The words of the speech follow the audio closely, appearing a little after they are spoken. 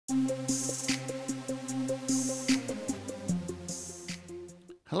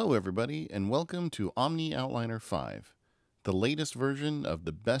Hello everybody, and welcome to OmniOutliner 5, the latest version of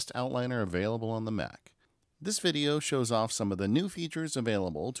the best outliner available on the Mac. This video shows off some of the new features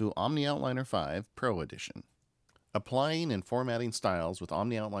available to OmniOutliner 5 Pro Edition. Applying and formatting styles with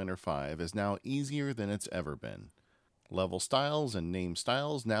OmniOutliner 5 is now easier than it's ever been. Level styles and name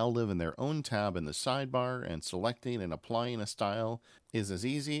styles now live in their own tab in the sidebar, and selecting and applying a style is as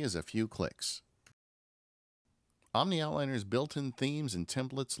easy as a few clicks. OmniOutliner's built-in themes and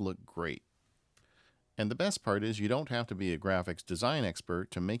templates look great. And the best part is you don't have to be a graphics design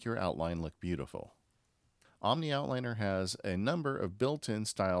expert to make your outline look beautiful. OmniOutliner has a number of built-in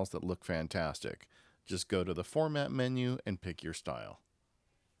styles that look fantastic. Just go to the Format menu and pick your style.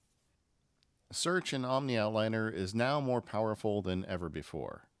 Search in OmniOutliner is now more powerful than ever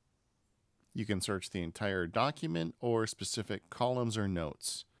before. You can search the entire document or specific columns or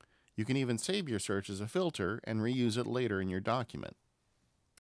notes. You can even save your search as a filter and reuse it later in your document.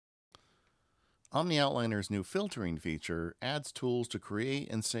 OmniOutliner's new filtering feature adds tools to create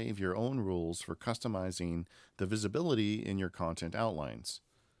and save your own rules for customizing the visibility in your content outlines.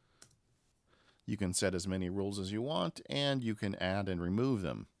 You can set as many rules as you want, and you can add and remove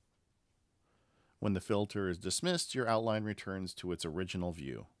them. When the filter is dismissed, your outline returns to its original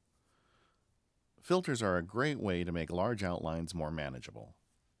view. Filters are a great way to make large outlines more manageable.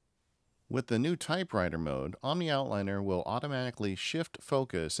 With the new typewriter mode, OmniOutliner will automatically shift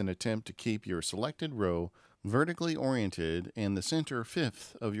focus and attempt to keep your selected row vertically oriented in the center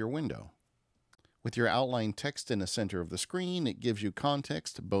fifth of your window. With your outline text in the center of the screen, it gives you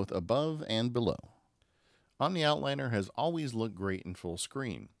context both above and below. OmniOutliner has always looked great in full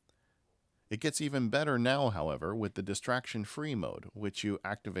screen. It gets even better now, however, with the distraction-free mode, which you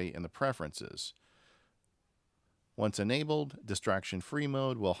activate in the preferences. Once enabled, distraction-free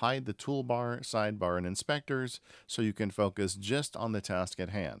mode will hide the toolbar, sidebar, and inspectors so you can focus just on the task at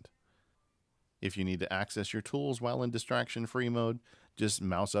hand. If you need to access your tools while in distraction-free mode, just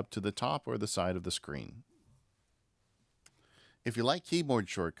mouse up to the top or the side of the screen. If you like keyboard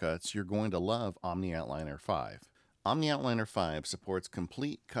shortcuts, you're going to love OmniOutliner 5. OmniOutliner 5 supports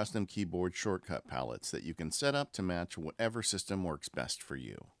complete custom keyboard shortcut palettes that you can set up to match whatever system works best for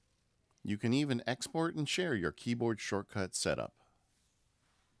you. You can even export and share your keyboard shortcut setup.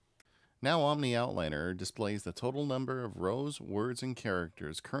 Now OmniOutliner displays the total number of rows, words, and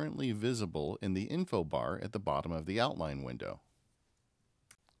characters currently visible in the info bar at the bottom of the outline window.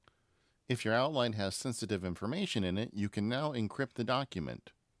 If your outline has sensitive information in it, you can now encrypt the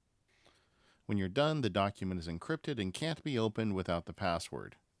document. When you're done, the document is encrypted and can't be opened without the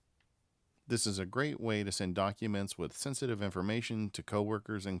password. This is a great way to send documents with sensitive information to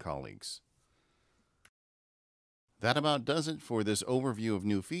coworkers and colleagues. That about does it for this overview of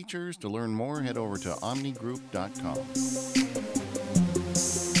new features. To learn more, head over to omnigroup.com.